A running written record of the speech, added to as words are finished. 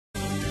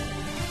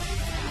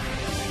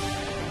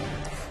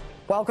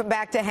Welcome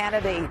back to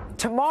Hannity.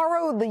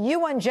 Tomorrow, the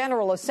UN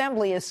General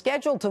Assembly is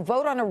scheduled to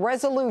vote on a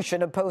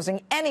resolution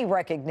opposing any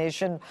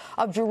recognition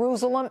of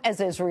Jerusalem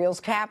as Israel's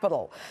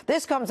capital.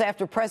 This comes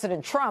after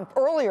President Trump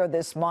earlier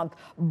this month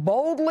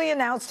boldly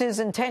announced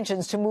his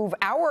intentions to move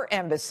our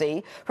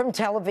embassy from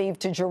Tel Aviv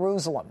to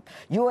Jerusalem.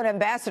 UN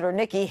Ambassador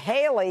Nikki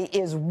Haley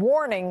is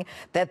warning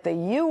that the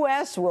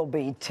U.S. will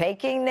be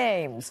taking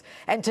names.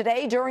 And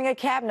today, during a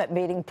cabinet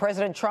meeting,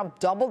 President Trump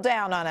doubled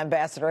down on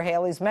Ambassador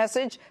Haley's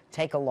message.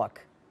 Take a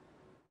look.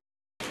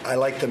 I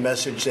like the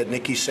message that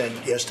Nikki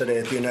sent yesterday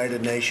at the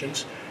United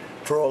Nations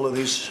for all of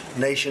these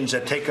nations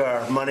that take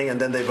our money and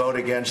then they vote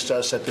against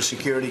us at the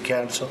Security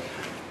Council,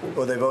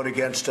 or they vote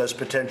against us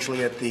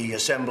potentially at the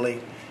Assembly.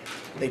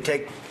 They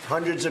take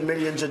hundreds of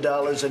millions of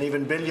dollars and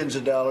even billions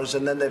of dollars,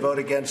 and then they vote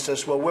against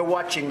us. Well, we're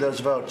watching those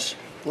votes.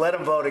 Let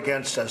them vote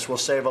against us. We'll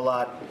save a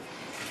lot.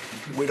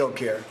 We don't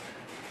care.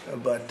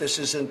 But this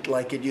isn't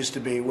like it used to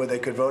be, where they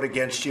could vote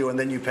against you and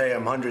then you pay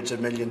them hundreds of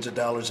millions of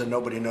dollars and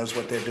nobody knows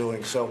what they're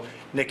doing. So,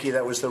 Nikki,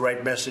 that was the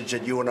right message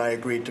that you and I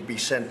agreed to be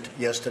sent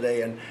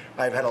yesterday, and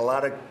I've had a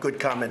lot of good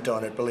comment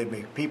on it, believe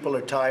me. People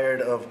are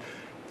tired of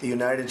the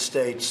United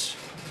States.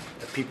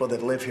 The people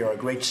that live here are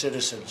great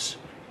citizens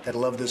that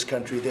love this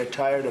country. They're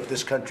tired of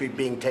this country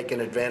being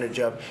taken advantage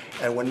of,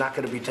 and we're not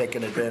going to be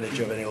taken advantage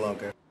of any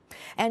longer.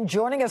 And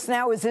joining us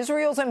now is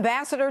Israel's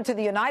ambassador to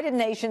the United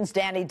Nations,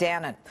 Danny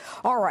Danon.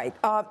 All right,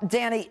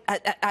 Danny,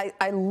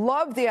 I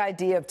love the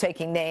idea of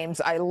taking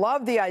names. I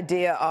love the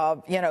idea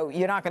of, you know,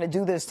 you're not going to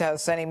do this to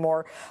us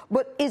anymore.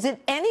 But is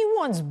it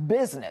anyone's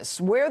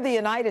business where the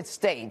United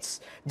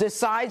States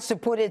decides to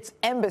put its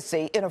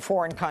embassy in a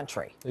foreign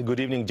country? Good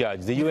evening,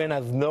 Judge. The UN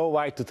has no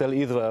right to tell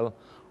Israel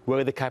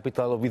where the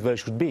capital of Israel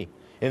should be.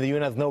 And the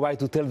UN has no right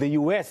to tell the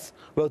U.S.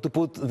 where to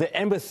put the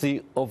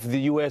embassy of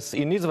the U.S.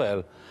 in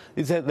Israel.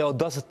 The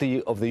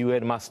audacity of the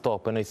UN must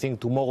stop. And I think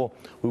tomorrow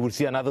we will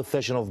see another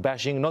session of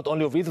bashing, not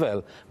only of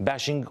Israel,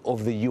 bashing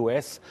of the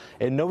U.S.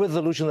 And no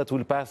resolution that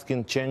will pass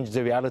can change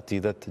the reality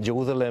that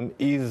Jerusalem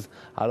is,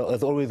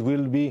 as always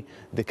will be,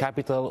 the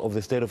capital of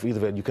the state of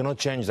Israel. You cannot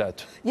change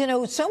that. You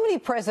know, so many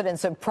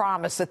presidents have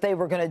promised that they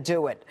were going to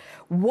do it.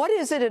 What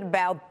is it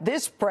about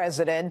this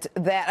president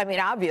that, I mean,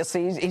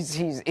 obviously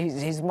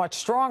he's much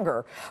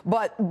stronger.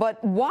 But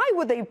why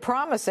would they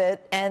promise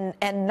it and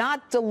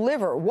not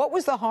deliver? What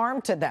was the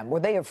harm to them? Were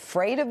they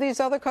afraid of these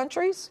other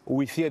countries?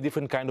 We see a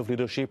different kind of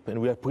leadership, and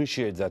we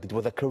appreciate that. It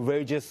was a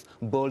courageous,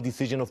 bold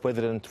decision of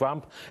President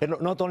Trump. And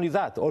not only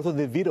that, also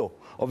the veto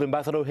of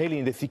Ambassador Haley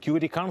in the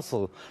Security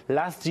Council.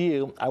 Last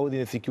year, I was in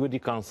the Security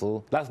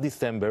Council, last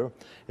December, and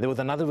there was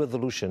another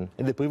resolution,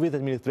 and the previous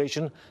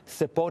administration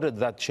supported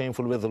that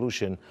shameful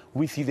resolution.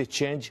 We see the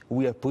change.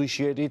 We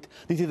appreciate it.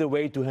 This is the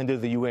way to handle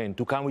the UN,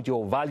 to come with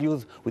your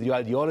values, with your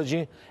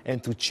ideology,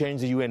 and to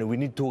change the UN. We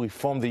need to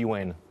reform the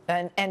UN.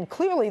 And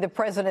clearly the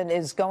president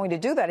is going to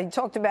do that. He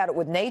talked about it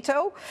with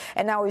NATO,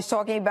 and now he's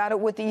talking about it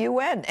with the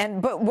UN.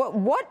 But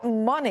what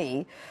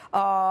money?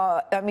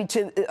 I mean,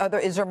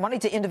 is there money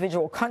to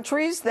individual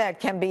countries that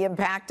can be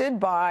impacted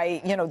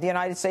by, you know, the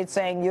United States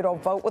saying you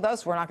don't vote with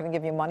us, we're not going to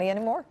give you money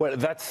anymore? Well,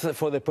 that's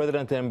for the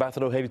president and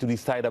Ambassador Haley to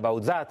decide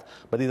about that.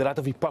 But there's a lot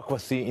of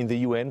hypocrisy in the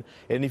UN,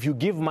 and if you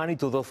give money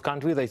to those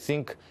countries, I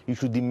think you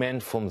should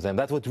demand from them.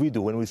 That's what we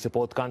do when we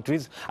support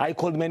countries. I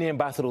called many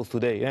ambassadors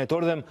today, and I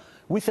told them,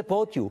 we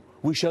support you.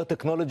 We share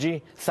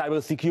technology,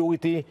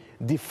 cybersecurity,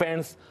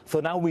 defense. So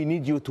now we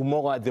need you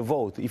tomorrow at the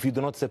vote. If you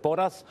do not support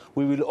us,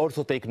 we will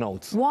also take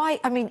notes. Why?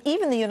 I mean,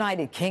 even the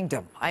United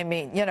Kingdom, I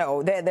mean, you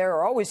know,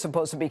 they're always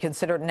supposed to be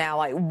considered an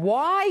ally.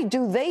 Why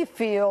do they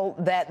feel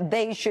that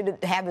they should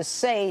have a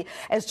say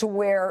as to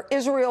where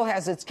Israel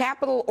has its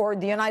capital or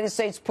the United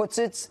States puts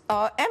its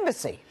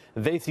embassy?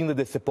 They think that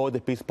they support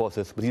the peace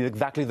process, but it's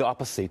exactly the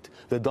opposite.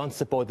 They don't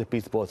support the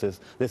peace process.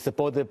 They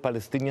support the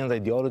Palestinian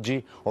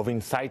ideology of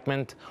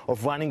incitement,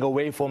 of running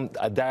away from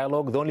a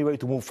dialogue. The only way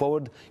to move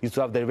forward is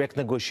to have direct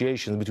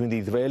negotiations between the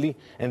Israeli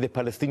and the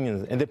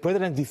Palestinians. And the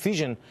president's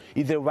decision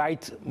is the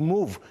right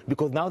move,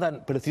 because now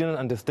that Palestinians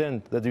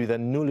understand that there is a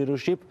new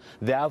leadership,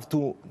 they have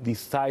to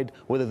decide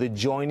whether they're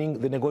joining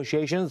the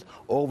negotiations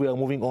or we are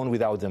moving on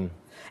without them.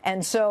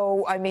 And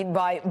so, I mean,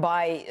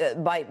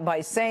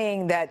 by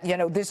saying that, you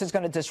know, this is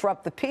going to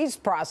disrupt the peace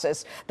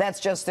process, that's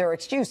just their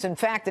excuse. In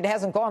fact, it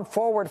hasn't gone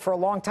forward for a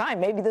long time.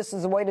 Maybe this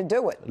is the way to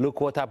do it.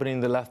 Look what happened in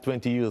the last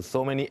 20 years.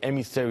 So many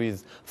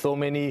emissaries, so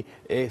many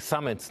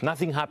summits.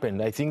 Nothing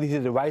happened. I think this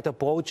is the right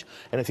approach,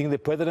 and I think the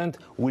president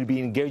will be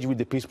engaged with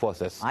the peace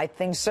process. I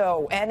think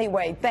so.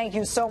 Anyway, thank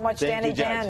you so much, Danny Danon.